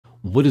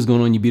What is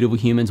going on, you beautiful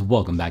humans?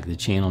 Welcome back to the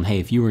channel. And hey,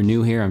 if you are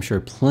new here, I'm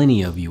sure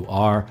plenty of you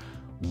are,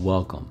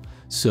 welcome.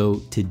 So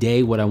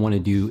today what I want to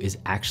do is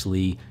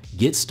actually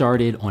get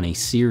started on a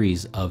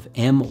series of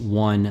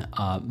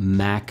M1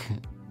 Mac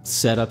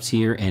setups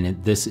here.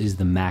 And this is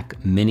the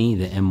Mac Mini,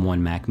 the M1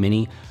 Mac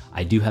Mini.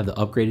 I do have the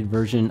upgraded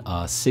version,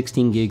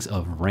 16 gigs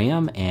of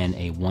RAM and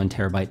a 1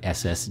 terabyte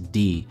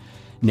SSD.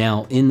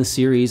 Now in the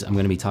series, I'm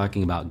gonna be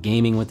talking about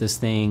gaming with this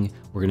thing.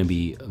 We're gonna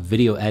be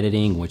video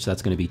editing, which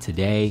that's gonna be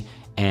today.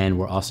 And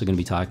we're also gonna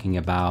be talking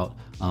about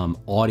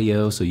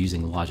audio, so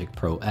using Logic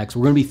Pro X.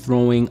 We're gonna be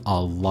throwing a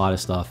lot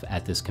of stuff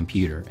at this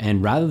computer.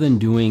 And rather than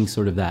doing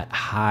sort of that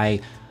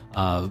high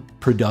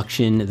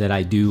production that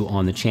I do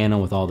on the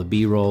channel with all the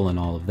B-roll and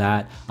all of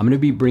that, I'm gonna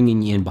be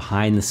bringing you in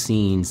behind the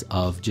scenes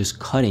of just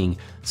cutting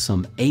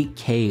some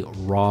 8K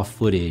raw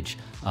footage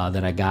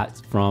that I got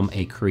from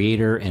a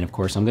creator. And of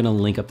course, I'm gonna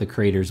link up the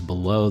creators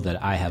below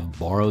that I have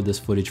borrowed this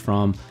footage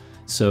from.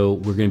 So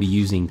we're gonna be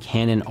using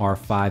Canon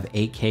R5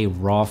 8K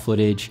raw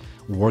footage,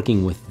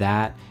 working with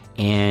that.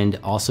 And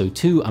also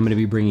too, I'm gonna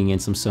be bringing in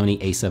some Sony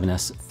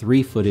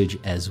A7siii footage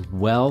as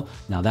well.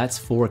 Now that's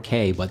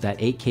 4K, but that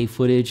 8K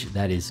footage,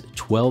 that is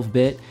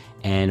 12-bit.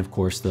 And of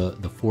course the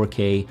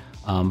 4K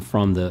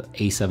from the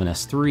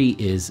A7siii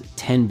is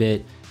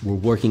 10-bit. We're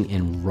working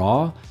in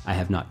RAW. I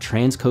have not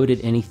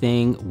transcoded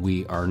anything.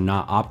 We are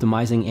not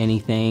optimizing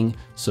anything.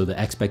 So the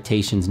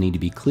expectations need to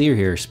be clear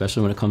here,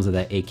 especially when it comes to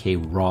that 8K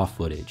RAW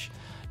footage.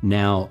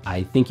 Now,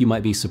 I think you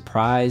might be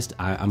surprised.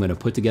 I'm gonna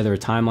put together a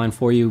timeline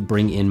for you,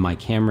 bring in my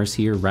cameras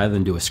here rather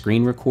than do a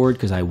screen record,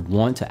 because I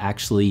want to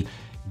actually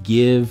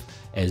give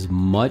as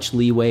much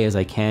leeway as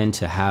I can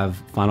to have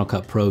Final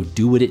Cut Pro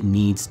do what it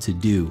needs to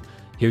do.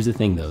 Here's the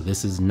thing though,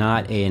 this is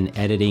not an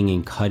editing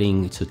and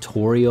cutting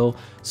tutorial.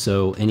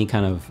 So any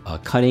kind of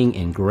cutting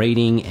and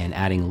grading and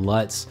adding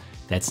LUTs,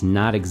 that's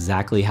not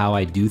exactly how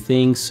I do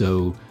things.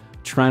 So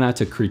try not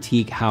to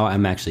critique how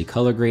I'm actually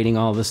color grading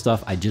all this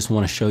stuff. I just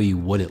wanna show you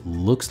what it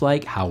looks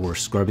like, how we're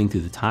scrubbing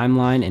through the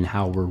timeline and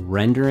how we're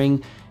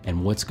rendering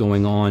and what's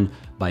going on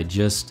by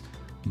just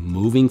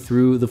moving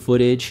through the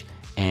footage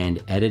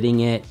and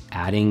editing it,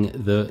 adding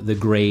the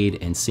grade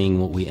and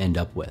seeing what we end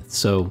up with.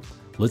 So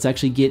let's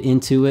actually get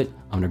into it.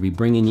 I'm gonna be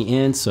bringing you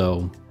in,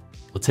 so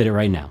let's hit it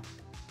right now.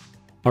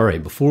 All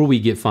right, before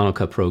we get Final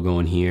Cut Pro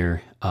going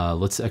here,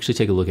 let's actually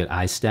take a look at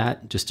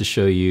iStat just to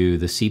show you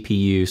the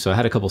CPU. So I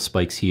had a couple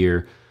spikes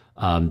here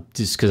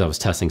just because I was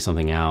testing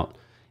something out.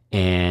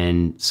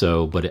 And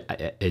so, but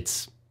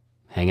it's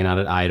hanging out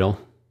at idle.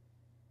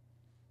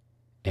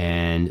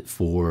 And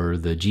for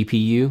the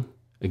GPU,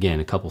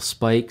 again, a couple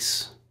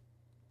spikes.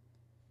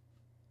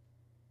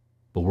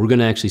 But we're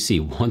gonna actually see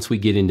once we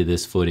get into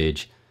this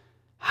footage,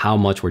 how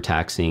much we're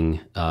taxing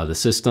the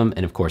system.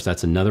 And of course,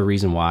 that's another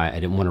reason why I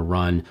didn't want to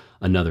run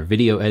another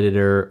video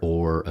editor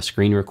or a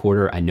screen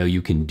recorder. I know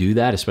you can do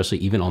that, especially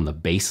even on the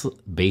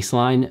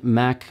baseline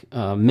Mac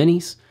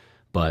minis,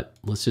 but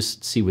let's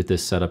just see what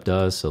this setup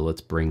does. So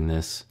let's bring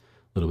this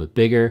a little bit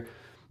bigger.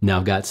 Now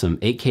I've got some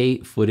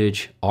 8K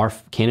footage,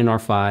 Canon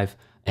R5,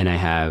 and I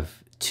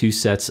have two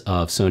sets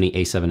of Sony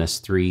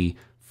A7siii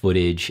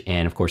footage.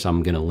 And of course,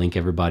 I'm gonna link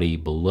everybody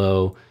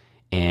below.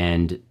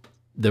 And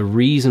the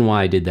reason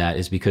why I did that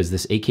is because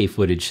this 8K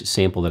footage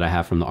sample that I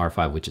have from the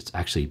R5, which is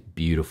actually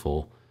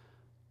beautiful.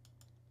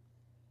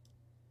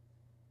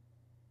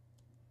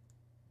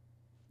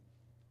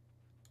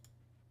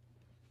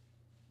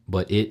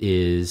 But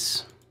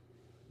it's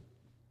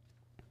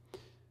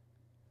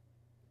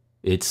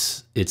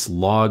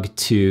log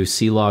 2,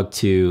 C-log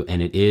 2,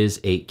 and it is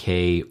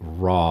 8K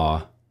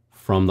raw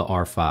from the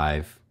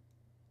R5.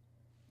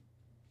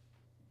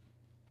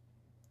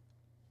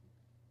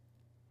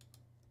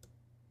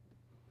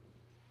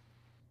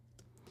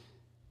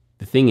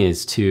 The thing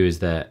is too, is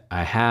that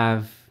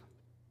I'm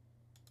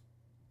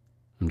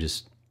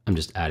just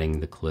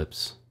adding the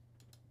clips.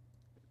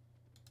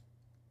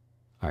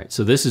 All right,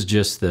 so this is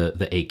just the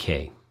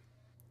 8K.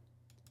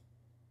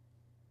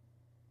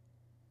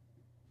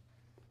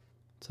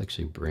 Let's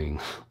actually bring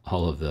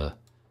all of the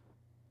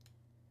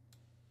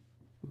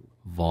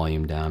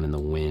volume down in the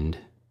wind.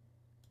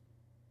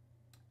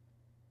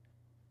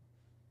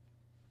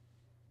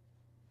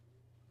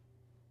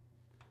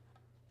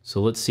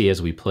 So let's see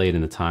as we play it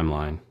in the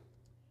timeline.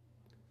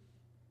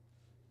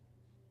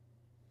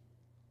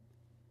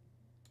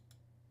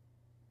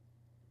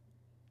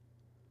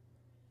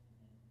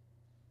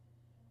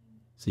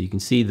 So you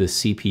can see the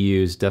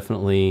CPU is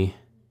definitely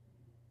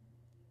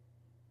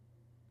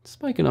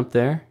spiking up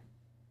there.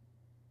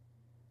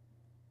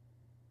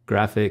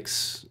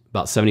 Graphics,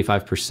 about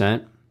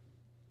 75%.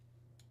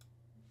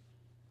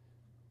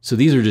 So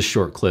these are just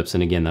short clips.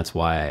 And again, that's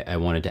why I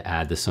wanted to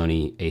add the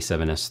Sony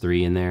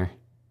A7siii in there.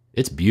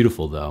 It's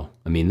beautiful though.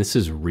 I mean, this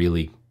is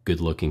really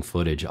good looking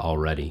footage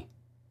already.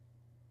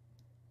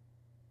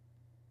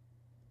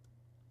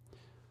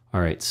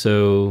 All right,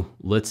 so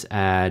let's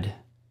add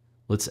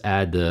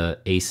the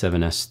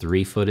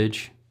A7siii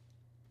footage.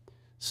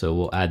 So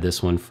we'll add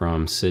this one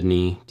from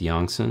Sydney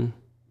Diongson.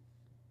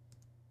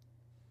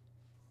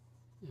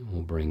 And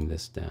we'll bring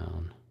this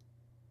down.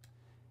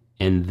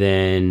 And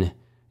then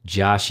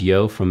Josh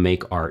Yo from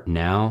Make Art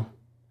Now.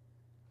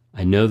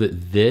 I know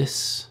that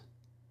this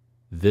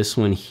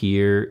one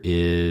here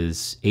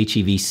is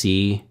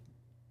HEVC,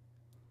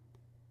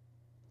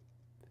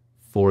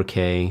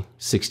 4K,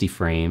 60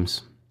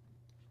 frames.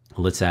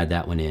 Let's add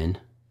that one in.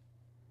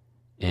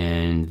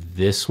 And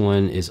this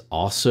one is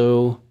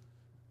also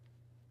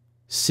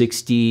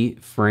 60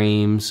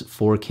 frames,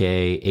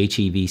 4K,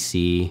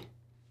 HEVC.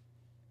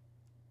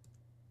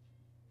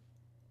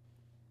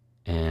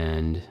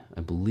 And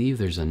I believe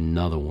there's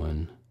another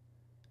one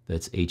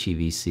that's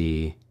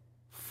HEVC,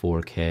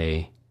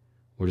 4K.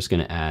 We're just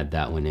going to add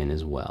that one in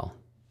as well.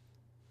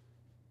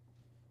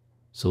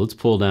 So let's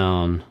pull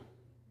down.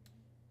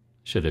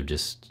 Should have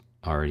just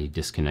already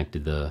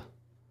disconnected the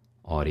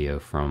audio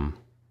from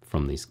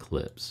these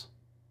clips.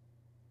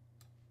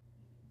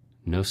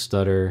 No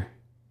stutter.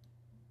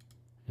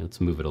 Let's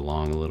move it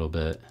along a little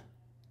bit.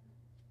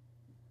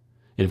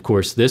 And of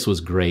course, this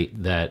was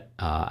great that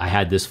I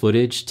had this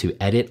footage to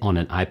edit on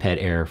an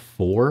iPad Air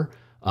 4.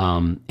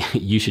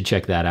 You should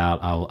check that out.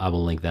 I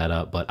will link that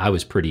up, but I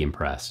was pretty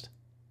impressed.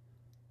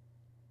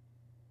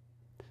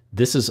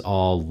 This is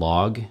all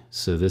log.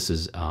 So this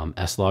is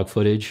S-Log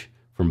footage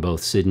from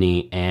both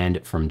Sydney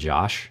and from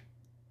Josh.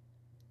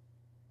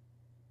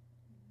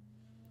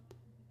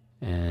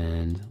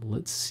 And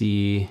let's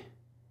see.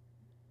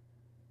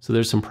 So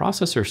there's some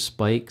processor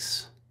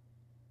spikes.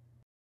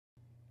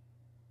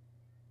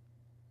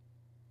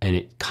 And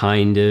it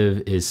kind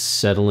of is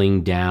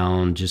settling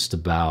down just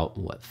about,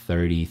 what,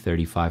 30,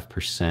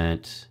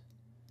 35%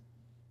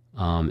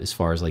 as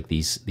far as like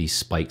these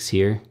spikes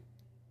here.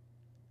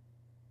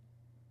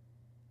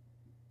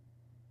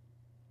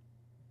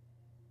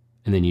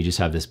 And then you just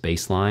have this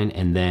baseline.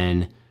 And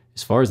then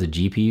as far as the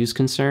GPU is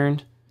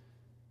concerned,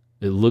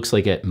 it looks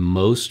like at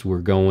most we're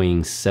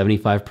going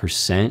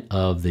 75%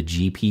 of the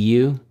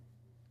GPU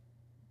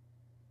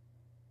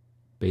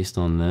based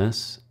on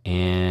this.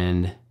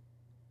 And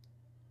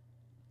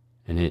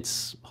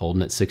it's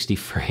holding at 60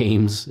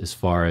 frames as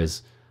far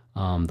as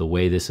the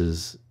way this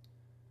is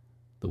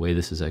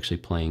actually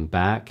playing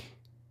back.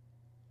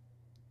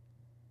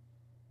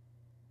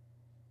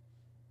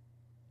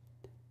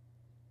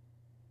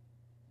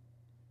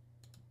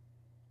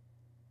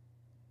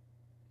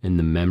 And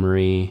the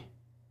memory,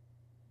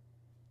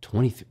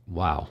 23,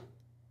 wow.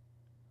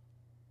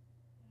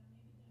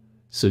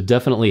 So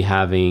definitely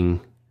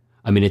having,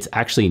 I mean, it's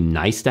actually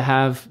nice to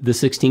have the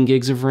 16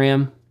 gigs of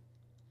RAM.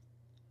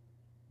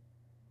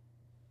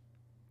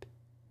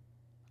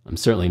 I'm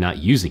certainly not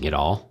using it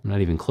all. I'm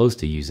not even close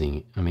to using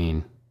it. I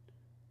mean,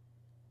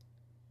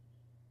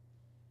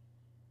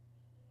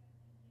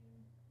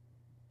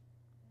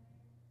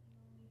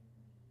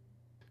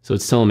 so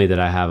it's telling me that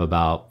I have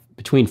about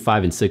between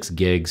 5 and 6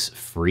 gigs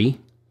free.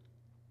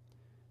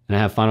 And I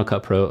have Final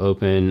Cut Pro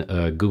open,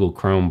 a Google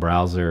Chrome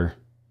browser,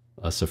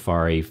 a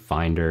Safari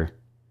Finder.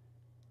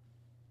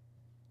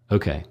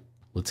 Okay,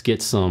 let's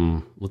get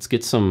some,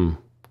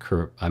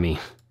 I mean,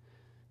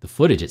 the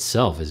footage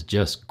itself is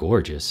just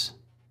gorgeous.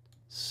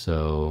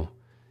 So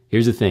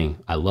here's the thing.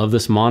 I love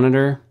this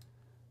monitor,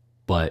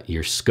 but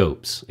your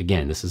scopes,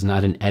 again, this is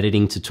not an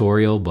editing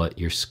tutorial, but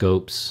your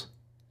scopes,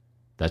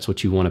 that's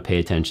what you want to pay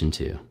attention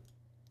to.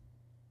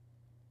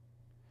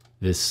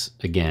 This,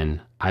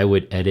 again, I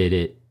would edit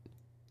it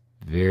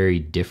very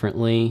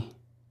differently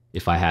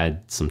if I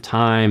had some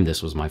time.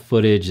 This was my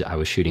footage. I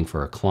was shooting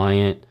for a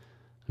client.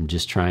 I'm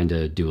just trying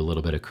to do a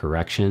little bit of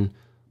correction.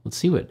 Let's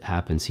see what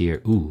happens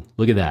here. Ooh,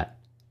 look at that.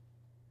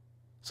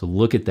 So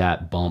look at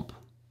that bump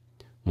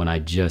when I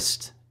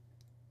just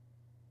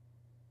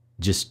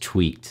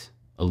tweaked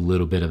a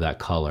little bit of that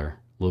color,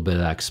 a little bit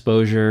of that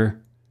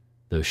exposure,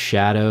 those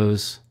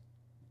shadows.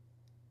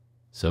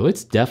 So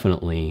it's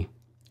definitely,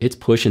 it's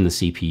pushing the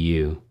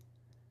CPU.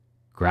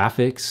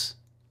 Graphics,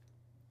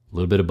 a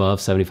little bit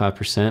above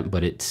 75%,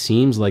 but it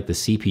seems like the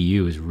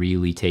CPU is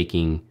really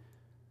taking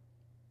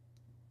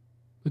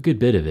a good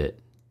bit of it,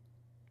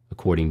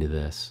 according to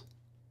this.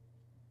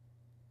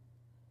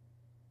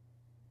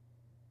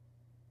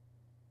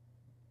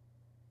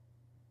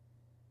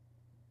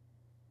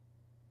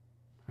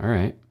 All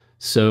right,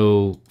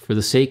 so for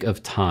the sake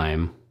of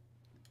time,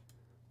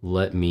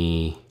 let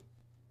me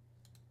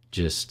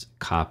just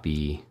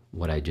copy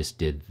what I just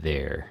did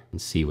there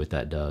and see what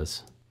that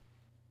does,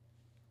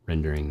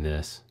 rendering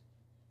this.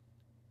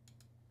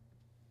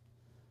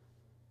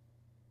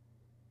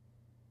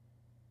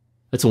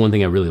 That's the one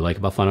thing I really like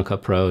about Final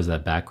Cut Pro is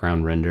that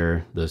background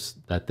render,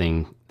 that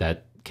thing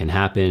that can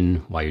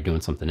happen while you're doing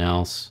something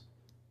else.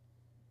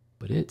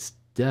 But it's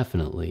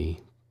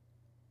definitely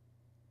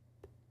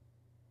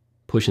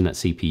pushing that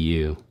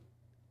CPU.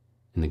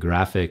 And the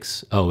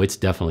graphics, oh, it's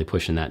definitely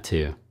pushing that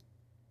too.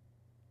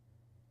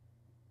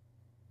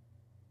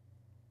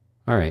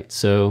 All right,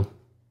 so,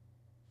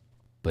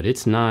 but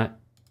it's not,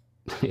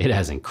 it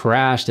hasn't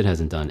crashed, it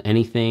hasn't done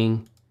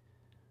anything.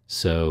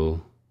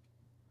 So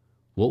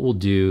what we'll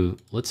do,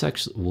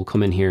 we'll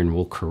come in here and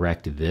we'll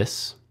correct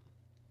this.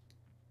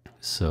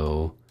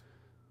 So,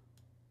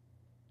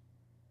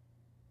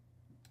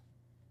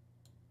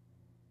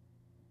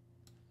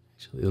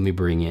 Actually, let me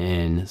bring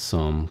in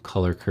some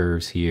color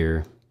curves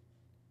here.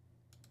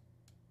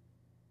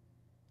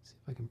 See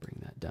if I can bring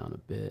that down a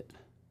bit.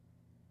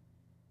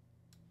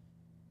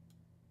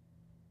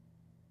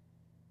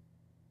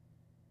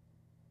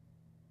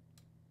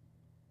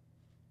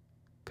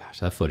 Gosh,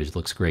 that footage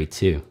looks great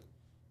too.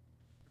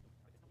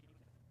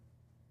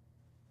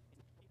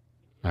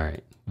 All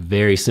right,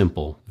 very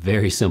simple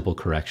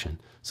correction.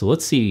 So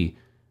let's see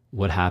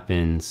what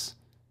happens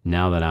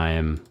now that I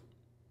am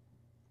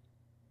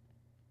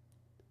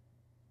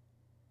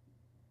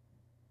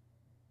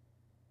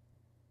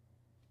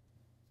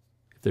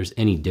if there's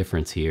any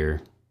difference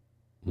here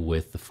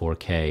with the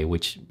 4K,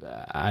 which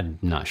I'm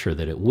not sure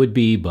that it would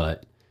be,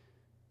 but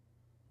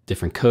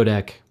different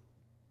codec.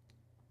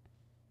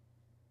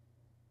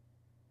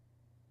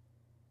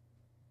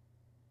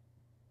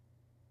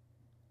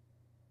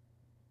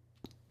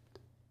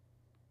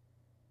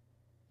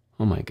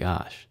 Oh my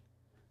gosh.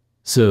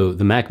 So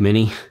the Mac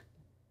Mini,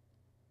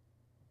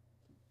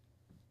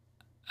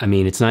 I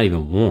mean, it's not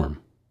even warm.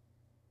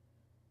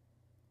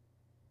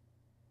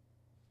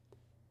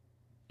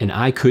 And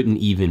I couldn't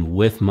even,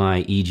 with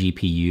my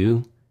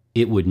eGPU,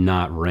 it would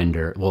not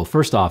render. Well,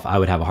 first off, I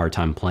would have a hard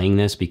time playing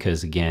this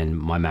because, again,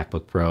 my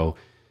MacBook Pro,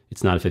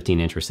 it's not a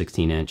 15-inch or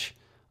 16-inch.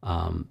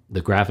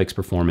 The graphics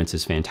performance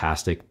is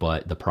fantastic,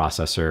 but the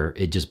processor,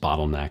 it just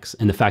bottlenecks.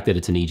 And the fact that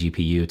it's an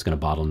eGPU, it's going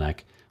to bottleneck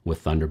with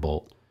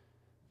Thunderbolt.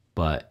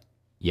 But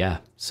yeah,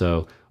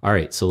 so, all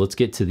right, so let's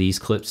get to these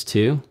clips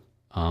too.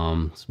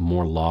 Some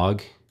more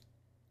log.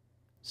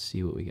 Let's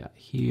see what we got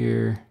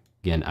here.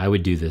 Again, I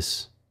would do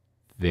this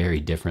very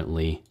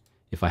differently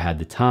if I had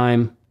the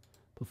time,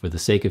 but for the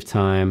sake of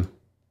time,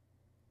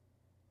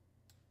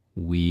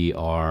 we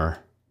are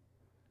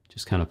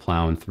just kind of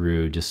plowing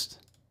through just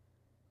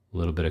a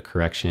little bit of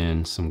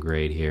correction, some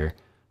grade here.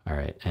 All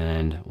right,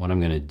 and what I'm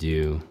gonna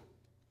do,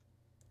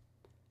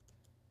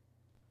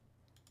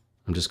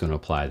 I'm just going to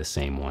apply the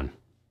same one.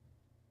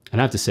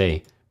 And I have to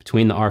say,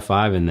 between the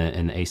R5 and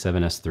the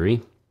A7S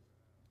III,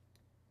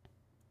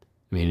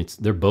 I mean,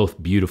 they're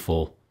both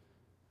beautiful.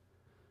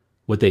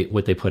 What they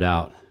put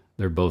out,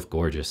 they're both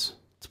gorgeous.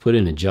 Let's put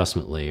an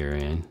adjustment layer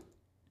in.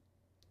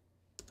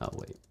 Oh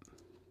wait,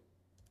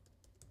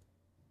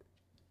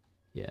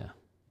 yeah.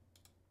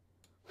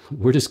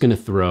 We're just going to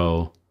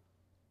throw.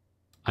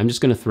 I'm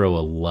just going to throw a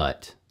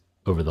LUT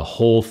over the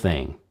whole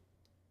thing.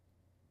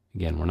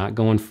 Again, we're not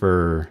going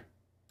for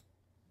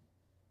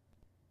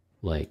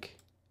like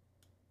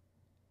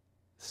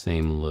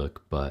same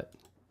look, but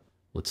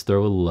let's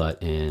throw a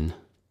LUT in.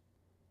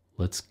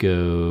 Let's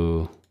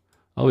go,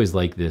 I always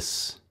like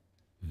this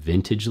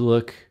vintage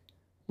look.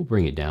 We'll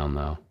bring it down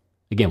though.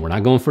 Again, we're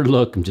not going for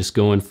look, I'm just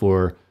going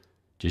for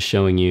just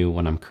showing you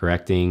when I'm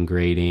correcting,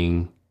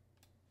 grading,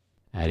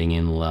 adding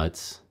in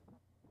LUTs.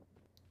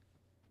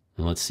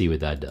 And let's see what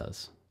that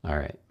does. All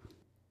right.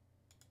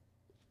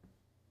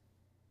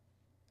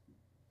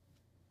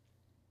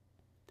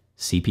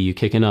 CPU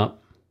kicking up.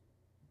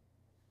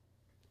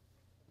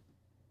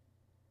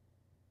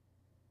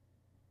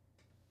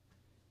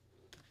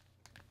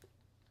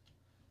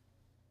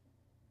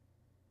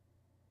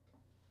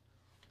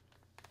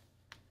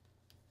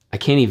 I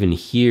can't even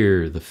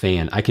hear the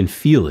fan. I can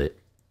feel it,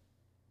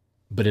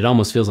 but it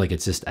almost feels like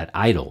it's just at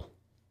idle.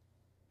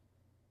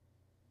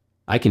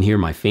 I can hear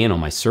my fan on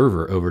my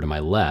server over to my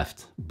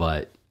left,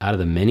 but out of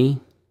the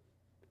Mini,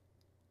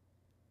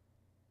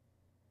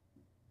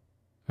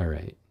 all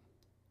right.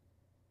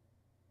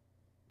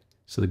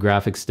 So the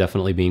graphics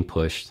definitely being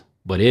pushed,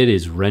 but it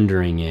is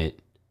rendering it.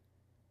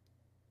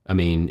 I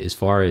mean, as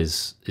far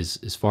as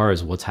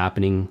what's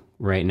happening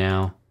right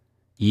now,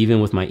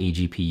 even with my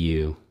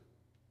eGPU,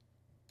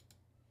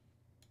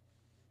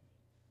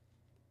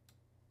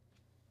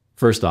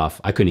 first off,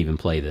 I couldn't even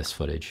play this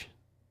footage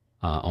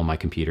on my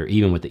computer,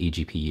 even with the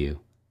eGPU.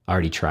 I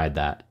already tried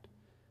that.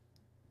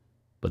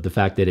 But the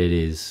fact that it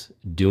is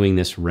doing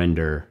this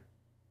render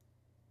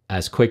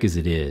as quick as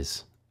it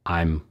is,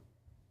 I'm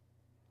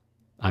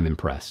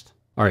impressed.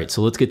 All right,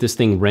 so let's get this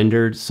thing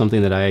rendered.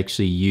 Something that I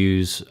actually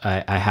use,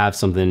 I have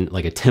something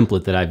like a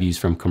template that I've used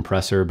from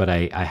Compressor, but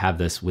I have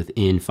this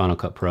within Final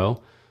Cut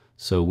Pro.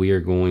 So we are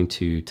going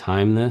to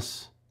time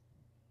this.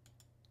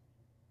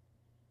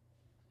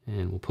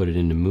 And we'll put it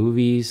into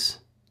movies,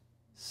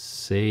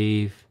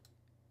 save,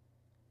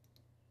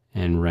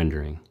 and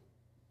rendering.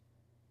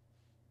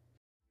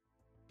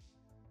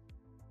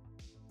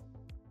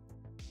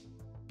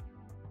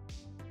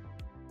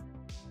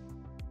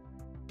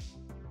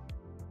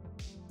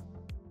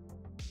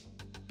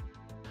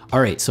 All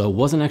right, so I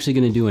wasn't actually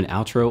gonna do an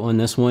outro on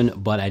this one,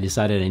 but I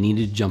decided I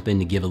needed to jump in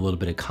to give a little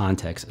bit of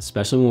context,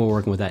 especially when we're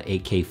working with that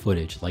 8K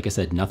footage. Like I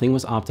said, nothing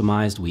was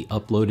optimized. We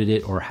uploaded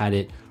it or had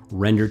it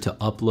rendered to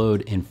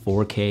upload in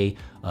 4K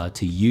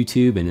to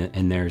YouTube,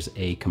 and there's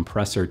a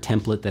compressor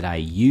template that I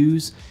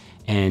use.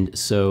 And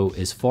so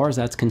as far as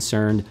that's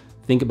concerned,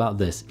 think about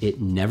this, it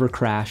never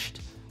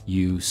crashed.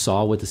 You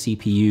saw what the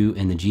CPU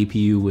and the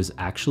GPU was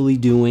actually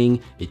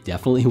doing. It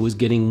definitely was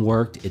getting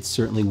worked. It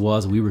certainly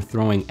was. We were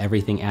throwing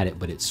everything at it,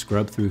 but it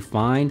scrubbed through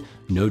fine.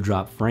 no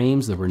drop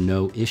frames. There were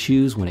no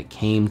issues when it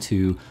came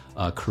to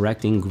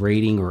correcting,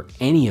 grading, or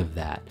any of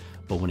that.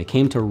 But when it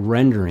came to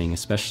rendering,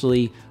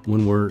 especially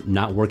when we're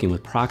not working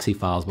with proxy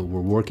files, but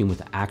we're working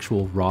with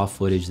actual raw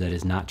footage that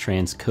is not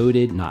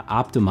transcoded, not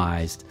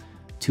optimized,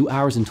 2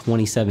 hours and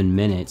 27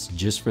 minutes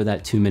just for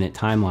that 2-minute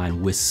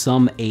timeline with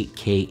some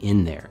 8K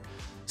in there.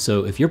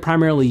 So if you're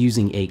primarily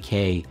using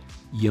 8K,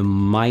 you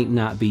might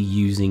not be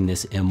using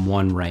this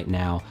M1 right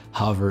now.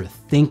 However,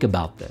 think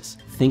about this.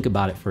 Think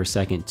about it for a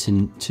second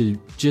to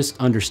just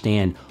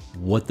understand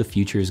what the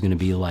future is gonna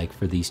be like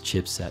for these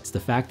chipsets. The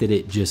fact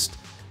that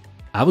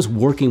I was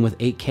working with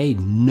 8K,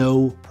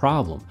 no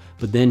problem.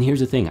 But then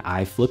here's the thing,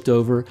 I flipped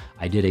over,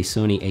 I did a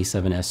Sony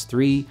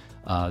A7S3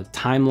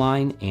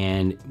 timeline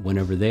and went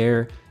over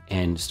there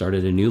and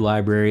started a new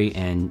library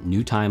and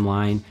new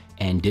timeline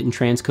and didn't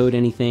transcode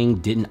anything,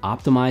 didn't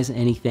optimize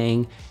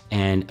anything,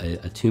 and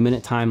a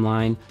 2-minute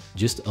timeline,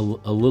 just a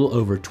little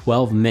over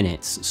 12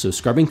 minutes. So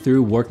scrubbing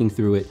through, working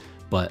through it,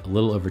 but a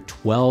little over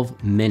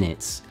 12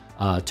 minutes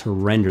to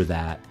render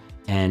that.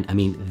 And I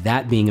mean,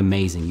 that being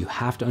amazing, you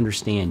have to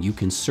understand, you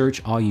can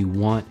search all you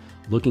want,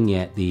 looking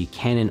at the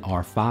Canon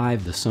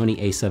R5, the Sony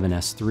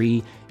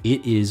A7S3,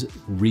 it is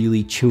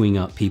really chewing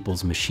up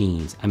people's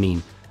machines. I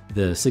mean,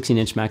 the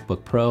 16-inch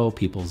MacBook Pro,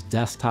 people's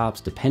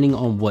desktops, depending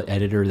on what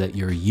editor that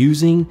you're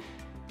using,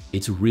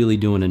 it's really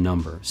doing a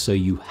number. So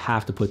you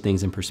have to put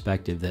things in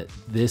perspective that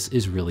this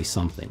is really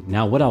something.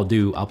 Now what I'll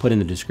do, I'll put in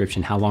the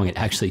description how long it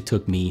actually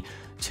took me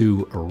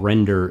to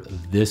render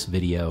this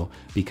video,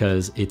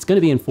 because it's gonna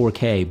be in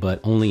 4K,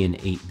 but only in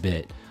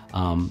 8-bit.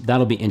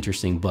 That'll be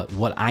interesting, but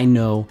what I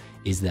know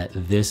is that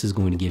this is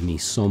going to give me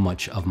so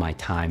much of my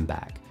time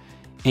back.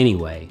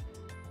 Anyway,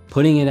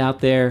 putting it out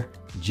there,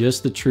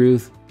 just the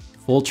truth,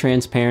 full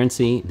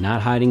transparency,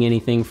 not hiding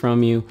anything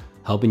from you,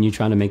 helping you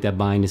trying to make that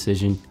buying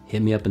decision.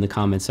 Hit me up in the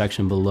comment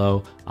section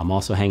below. I'm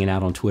also hanging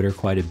out on Twitter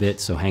quite a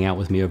bit, so hang out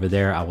with me over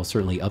there. I will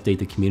certainly update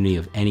the community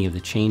of any of the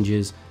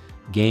changes.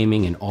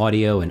 Gaming and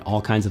audio and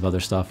all kinds of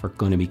other stuff are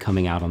going to be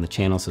coming out on the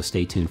channel, so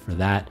stay tuned for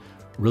that.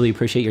 Really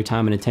appreciate your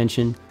time and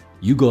attention.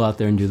 You go out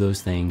there and do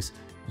those things.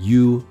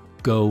 You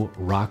go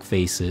rock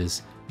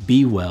faces.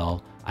 Be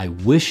well. I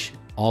wish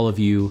all of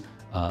you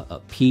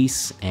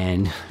peace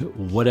and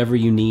whatever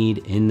you need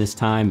in this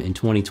time in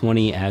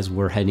 2020 as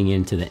we're heading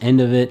into the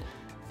end of it.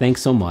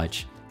 Thanks so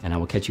much, and I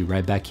will catch you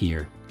right back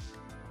here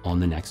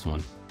on the next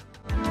one.